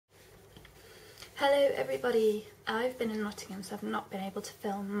Hello everybody, I've been in Nottingham so I've not been able to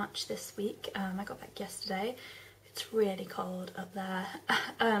film much this week. I got back yesterday. It's really cold up there.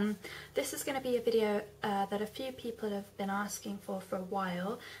 This is going to be a video that a few people have been asking for a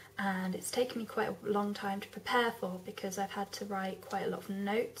while, and it's taken me quite a long time to prepare for because I've had to write quite a lot of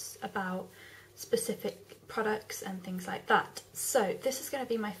notes about specific products and things like that. So this is going to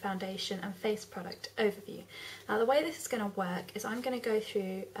be my foundation and face product overview. Now the way this is going to work is I'm going to go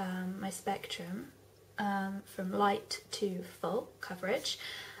through my spectrum from light to full coverage.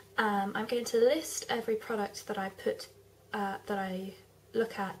 I'm going to list every product that I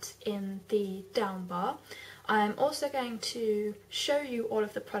look at in the down bar. I'm also going to show you all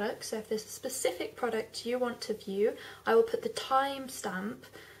of the products, so if there's a specific product you want to view, I will put the timestamp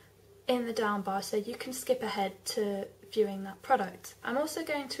in the down bar so you can skip ahead to viewing that product. I'm also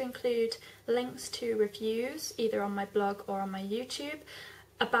going to include links to reviews either on my blog or on my YouTube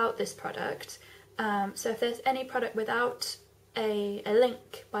about this product. So if there's any product without a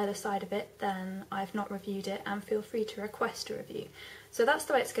link by the side of it, then I've not reviewed it, and feel free to request a review. So that's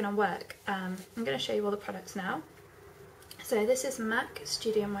the way it's going to work. I'm going to show you all the products now. So this is MAC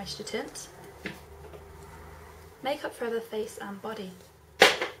Studio Moisture Tint, Makeup Forever Face and Body,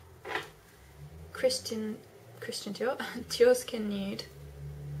 Diorskin Nude,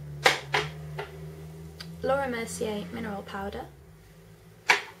 Mercier Mineral Powder,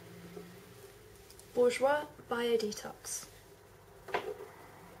 Bourjois Bio-detox,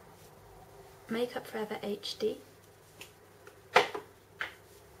 Makeup Forever HD,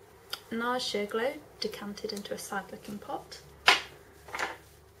 Mercier Glow decanted into a sad looking pot,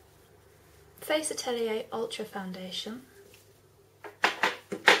 Face Atelier Ultra Foundation,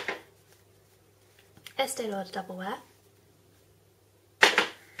 Estee Lauder Double Wear,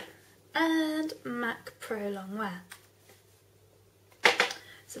 and MAC Pro Long Wear.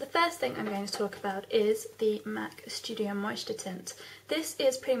 So the first thing I'm going to talk about is the MAC Studio Moisture Tint. This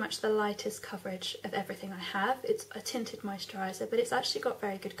is pretty much the lightest coverage of everything I have. It's a tinted moisturiser, but it's actually got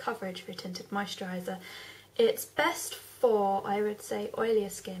very good coverage for a tinted moisturiser. It's best for, I would say,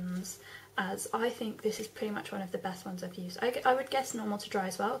 oilier skins, as I think this is pretty much one of the best ones I've used. I would guess normal to dry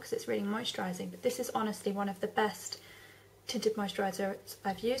as well because it's really moisturising, but this is honestly one of the best tinted moisturisers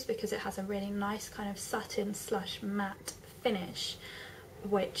I've used because it has a really nice kind of satin / matte finish,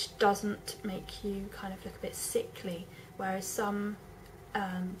 which doesn't make you kind of look a bit sickly, whereas some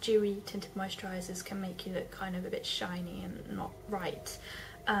dewy tinted moisturisers can make you look kind of a bit shiny and not right.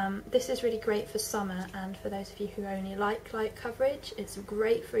 This is really great for summer, and for those of you who only like light coverage, it's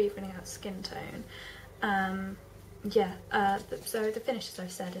great for evening out skin tone. So the finish, as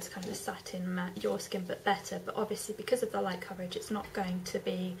I've said, is kind of a satin matte, your skin but better, but obviously because of the light coverage it's not going to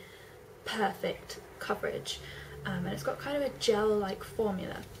be perfect coverage. And it's got kind of a gel-like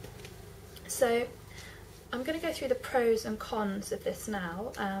formula. So I'm going to go through the pros and cons of this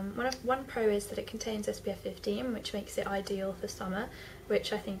now. One pro is that it contains SPF 15, which makes it ideal for summer,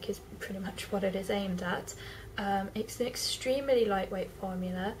 which I think is pretty much what it is aimed at. It's an extremely lightweight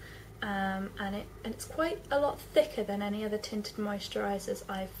formula, and it's quite a lot thicker than any other tinted moisturisers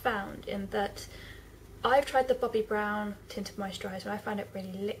I've found, in that I've tried the Bobbi Brown tinted moisturiser and I find it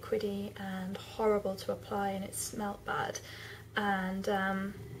really liquidy and horrible to apply, and it smelt bad. And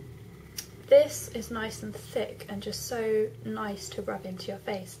this is nice and thick and just so nice to rub into your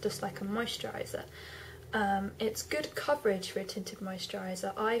face, just like a moisturiser. It's good coverage for a tinted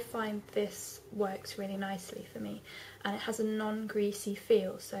moisturiser. I find this works really nicely for me, and it has a non-greasy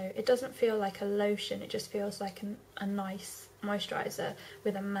feel, so it doesn't feel like a lotion, it just feels like a nice moisturiser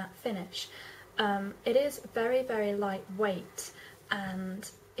with a matte finish. It is very, very lightweight, and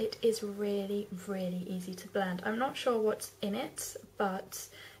it is really, really easy to blend. I'm not sure what's in it, but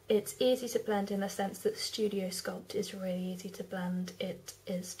it's easy to blend in the sense that Studio Sculpt is really easy to blend. It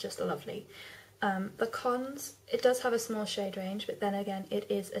is just lovely. The cons, it does have a small shade range, but then again it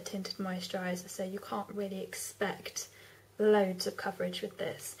is a tinted moisturiser, so you can't really expect loads of coverage with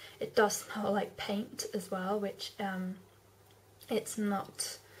this. It does smell like paint as well, which that's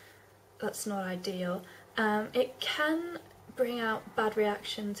not ideal. It can bring out bad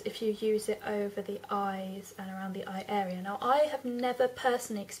reactions if you use it over the eyes and around the eye area. Now I have never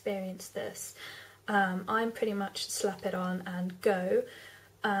personally experienced this. I'm pretty much slap it on and go,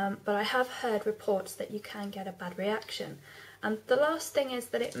 but I have heard reports that you can get a bad reaction. And the last thing is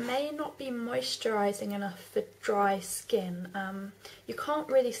that it may not be moisturising enough for dry skin. You can't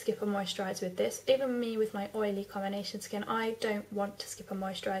really skip a moisturiser with this. Even me with my oily combination skin, I don't want to skip a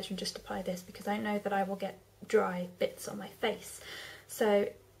moisturiser and just apply this because I know that I will get dry bits on my face. So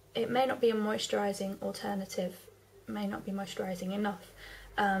it may not be a moisturising alternative, may not be moisturising enough.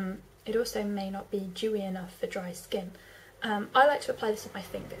 it also may not be dewy enough for dry skin. I like to apply this with my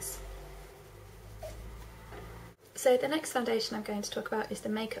fingers. So the next foundation I'm going to talk about is the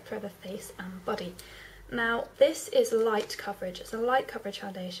Makeup Forever Face and Body. Now this is light coverage, it's a light coverage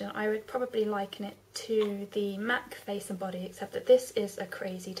foundation. I would probably liken it to the MAC Face and Body, except that this is a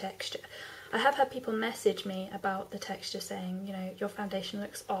crazy texture. I have had people message me about the texture saying, you know, your foundation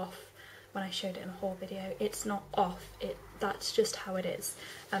looks off when I showed it in a haul video. It's not off, that's just how it is.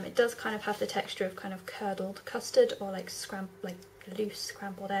 It does kind of have the texture of kind of curdled custard or like loose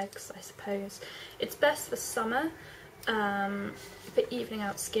scrambled eggs, I suppose. It's best for summer, for evening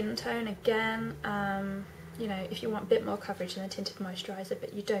out skin tone again. You know, if you want a bit more coverage than a tinted moisturiser,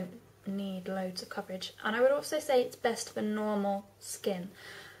 but you don't need loads of coverage. And I would also say it's best for normal skin.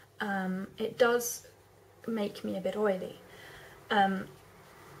 It does make me a bit oily.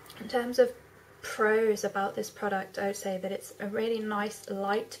 In terms of pros about this product, I would say that it's a really nice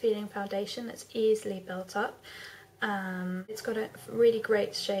light feeling foundation that's easily built up. It's got a really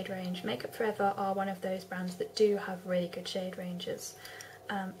great shade range. Makeup Forever are one of those brands that do have really good shade ranges.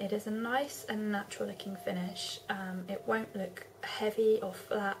 It is a nice and natural looking finish. It won't look heavy or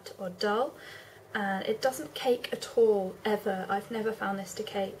flat or dull. And it doesn't cake at all, ever. I've never found this to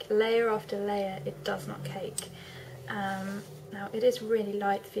cake. Layer after layer, it does not cake. Now it is really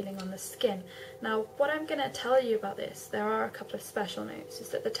light feeling on the skin. Now what I'm going to tell you about this, there are a couple of special notes, is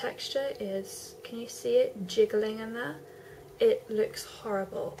that the texture is, can you see it jiggling in there? It looks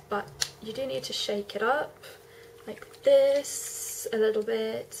horrible, but you do need to shake it up like this a little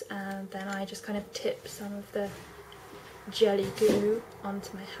bit, and then I just kind of tip some of the jelly goo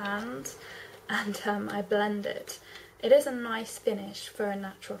onto my hand and I blend it. It is a nice finish for a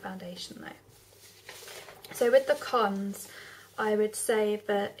natural foundation though. So with the cons, I would say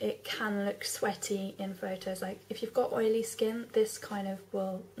that it can look sweaty in photos. Like if you've got oily skin, this kind of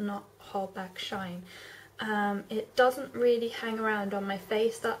will not hold back shine. It doesn't really hang around on my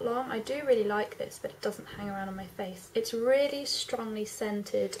face that long. I do really like this, but it doesn't hang around on my face. It's really strongly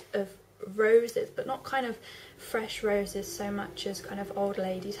scented of roses, but not kind of fresh roses so much as kind of old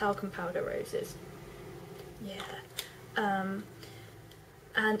lady talcum powder roses. Yeah.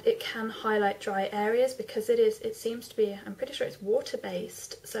 And it can highlight dry areas because it seems to be, I'm pretty sure it's water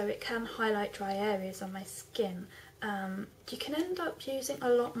based, so it can highlight dry areas on my skin. You can end up using a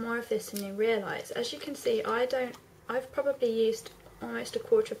lot more of this than you realise. As you can see, I've probably used almost a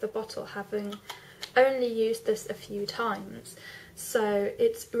quarter of the bottle, having only used this a few times, so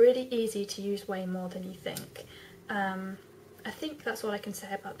it's really easy to use way more than you think. I think that's all I can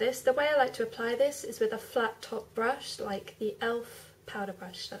say about this. The way I like to apply this is with a flat top brush like the e.l.f. powder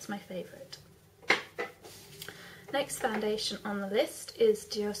brush, that's my favourite. Next foundation on the list is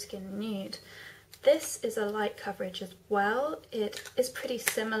Diorskin Nude. This is a light coverage as well. It is pretty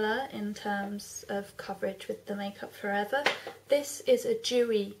similar in terms of coverage with the Makeup Forever. This is a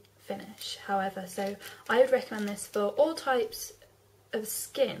dewy finish, however, so I would recommend this for all types of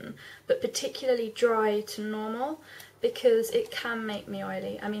skin, but particularly dry to normal, because it can make me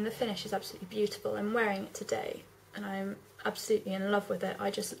oily. I mean, the finish is absolutely beautiful. I'm wearing it today and I'm absolutely in love with it.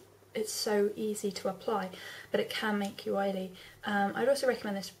 It's so easy to apply, but it can make you oily. I'd also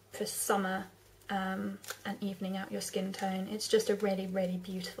recommend this for summer and evening out your skin tone. It's just a really, really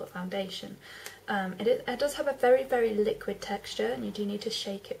beautiful foundation. It does have a very, very liquid texture, and you do need to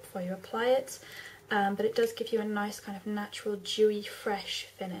shake it before you apply it, but it does give you a nice kind of natural, dewy, fresh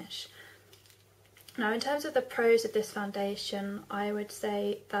finish. Now, in terms of the pros of this foundation, I would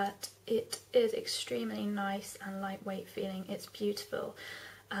say that it is extremely nice and lightweight feeling. It's beautiful.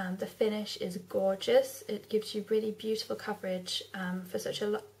 The finish is gorgeous. It gives you really beautiful coverage for such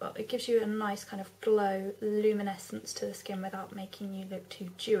a well, it gives you a nice kind of glow, luminescence to the skin without making you look too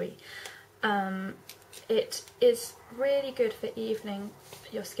dewy. It is really good for evening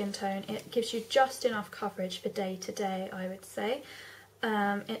your skin tone. It gives you just enough coverage for day to day, I would say.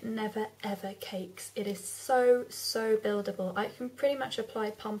 It never ever cakes. It is so buildable. I can pretty much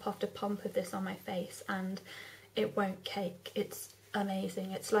apply pump after pump of this on my face and it won't cake. It's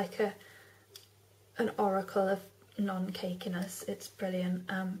amazing. It's like an oracle of non-cakiness. It's brilliant.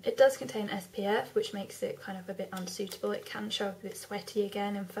 It does contain SPF, which makes it kind of a bit unsuitable. It can show up a bit sweaty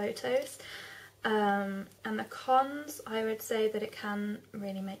again in photos. And the cons, I would say that it can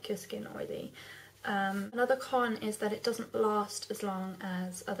really make your skin oily. Another con is that it doesn't last as long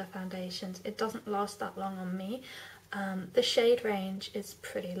as other foundations. It doesn't last that long on me. The shade range is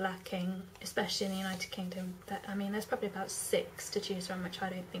pretty lacking, especially in the United Kingdom. I mean, there's probably about 6 to choose from, which I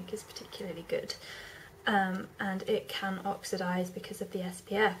don't think is particularly good. And it can oxidise because of the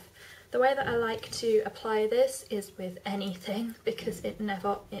SPF. The way that I like to apply this is with anything, because it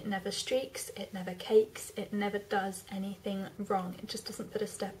never streaks, it never cakes, it never does anything wrong. It just doesn't put a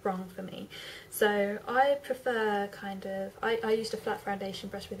step wrong for me. So I prefer kind of, I used a flat foundation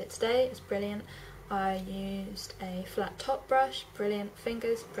brush with it today, it's brilliant. I used a flat top brush, brilliant.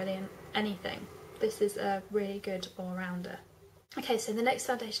 Fingers, brilliant. Anything. This is a really good all-rounder. Okay, so the next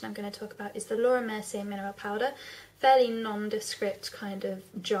foundation I'm going to talk about is the Mercier Mineral Powder. Fairly nondescript kind of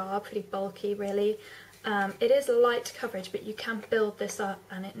jar, pretty bulky really. It is light coverage, but you can build this up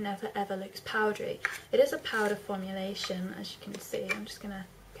and it never ever looks powdery. It is a powder formulation, as you can see. I'm just going to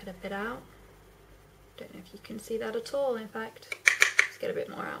get a bit out. Don't know if you can see that at all, in fact. Let's get a bit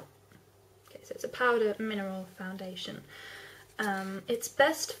more out. Okay, so it's a powder mineral foundation. It's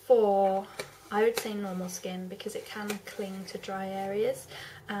best for, I would say, normal skin because it can cling to dry areas,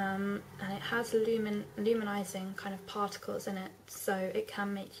 and it has luminizing kind of particles in it, so it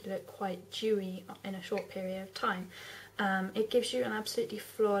can make you look quite dewy in a short period of time. It gives you an absolutely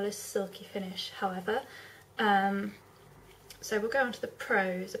flawless silky finish, however. So we'll go on to the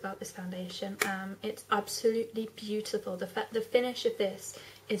pros about this foundation. It's absolutely beautiful. The finish of this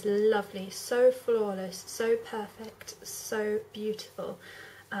is lovely, so flawless, so perfect, so beautiful.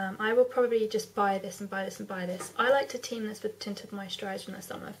 I will probably just buy this and buy this and buy this. I like to team this with tinted moisturiser in the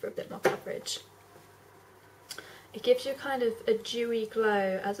summer for a bit more coverage. It gives you kind of a dewy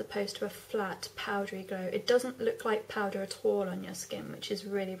glow as opposed to a flat powdery glow. It doesn't look like powder at all on your skin, which is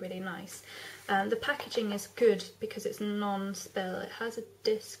really, really nice. The packaging is good because it's non-spill. It has a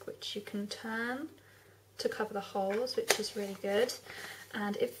disc which you can turn to cover the holes, which is really good.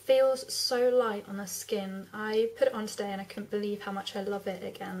 And it feels so light on the skin. I put it on today and I couldn't believe how much I love it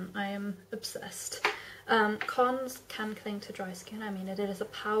again. I am obsessed. Cons: can cling to dry skin. I mean, it is a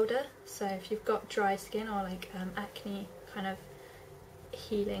powder, so if you've got dry skin or like acne kind of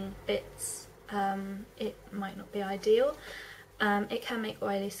healing bits, it might not be ideal. It can make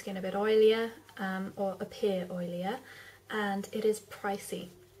oily skin a bit oilier, or appear oilier, and it is pricey.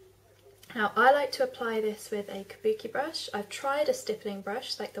 Now, I like to apply this with a kabuki brush. I've tried a stippling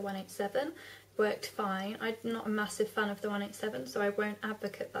brush like the 187, worked fine. I'm not a massive fan of the 187, so I won't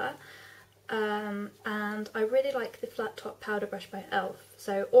advocate that. And I really like the flat top powder brush by e.l.f.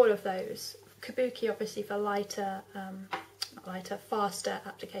 So all of those. Kabuki obviously for lighter, not lighter, faster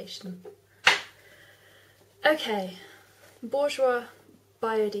application. Okay, Bourjois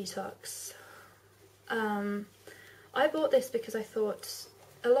bio-detox. I bought this because I thought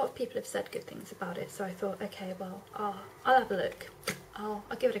a lot of people have said good things about it, so I thought, okay, well, I'll have a look. I'll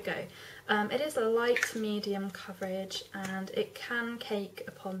give it a go. It is a light medium coverage and it can cake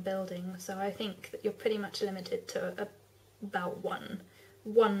upon building, so I think that you're pretty much limited to about one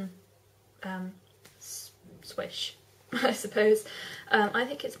swish, I suppose. I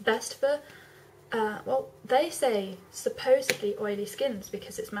think it's best for, well, they say supposedly oily skins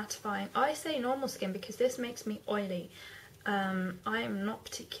because it's mattifying. I say normal skin because this makes me oily. I am not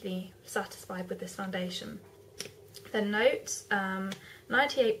particularly satisfied with this foundation. The notes,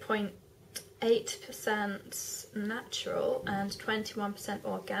 98.8% natural and 21%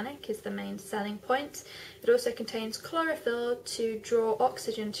 organic is the main selling point. It also contains chlorophyll to draw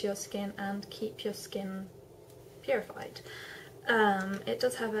oxygen to your skin and keep your skin purified. It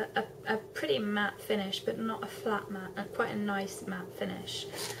does have a pretty matte finish, but not a flat matte, and quite a nice matte finish.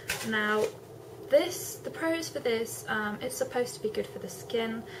 Now, the pros for this, it's supposed to be good for the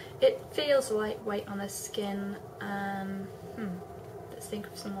skin. It feels lightweight on the skin. Let's think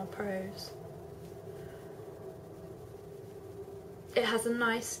of some more pros. It has a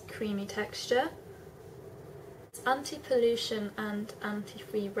nice creamy texture. It's anti-pollution and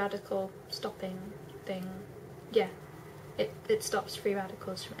anti-free radical stopping thing. Yeah, it stops free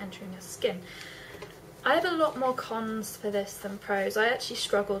radicals from entering your skin. I have a lot more cons for this than pros. I actually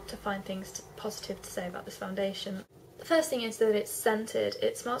struggled to find things positive to say about this foundation. The first thing is that it's scented.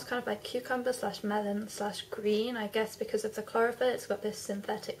 It smells kind of like cucumber / melon / green, I guess because of the chlorophyll. It's got this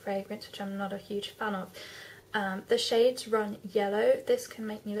synthetic fragrance, which I'm not a huge fan of. The shades run yellow. This can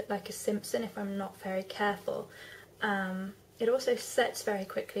make me look like a Simpson if I'm not very careful. It also sets very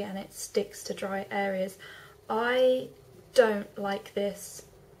quickly and it sticks to dry areas. I don't like this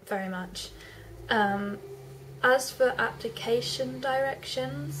very much. As for application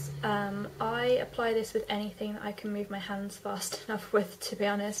directions, I apply this with anything that I can move my hands fast enough with, to be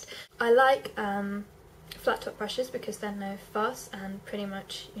honest. I like flat top brushes because they're no fuss and pretty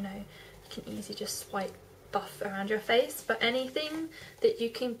much, you know, you can easily just swipe buff around your face, but anything that you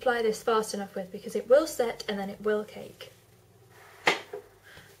can apply this fast enough with because it will set and then it will cake.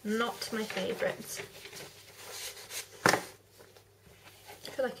 Not my favourite.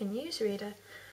 feel like a newsreader.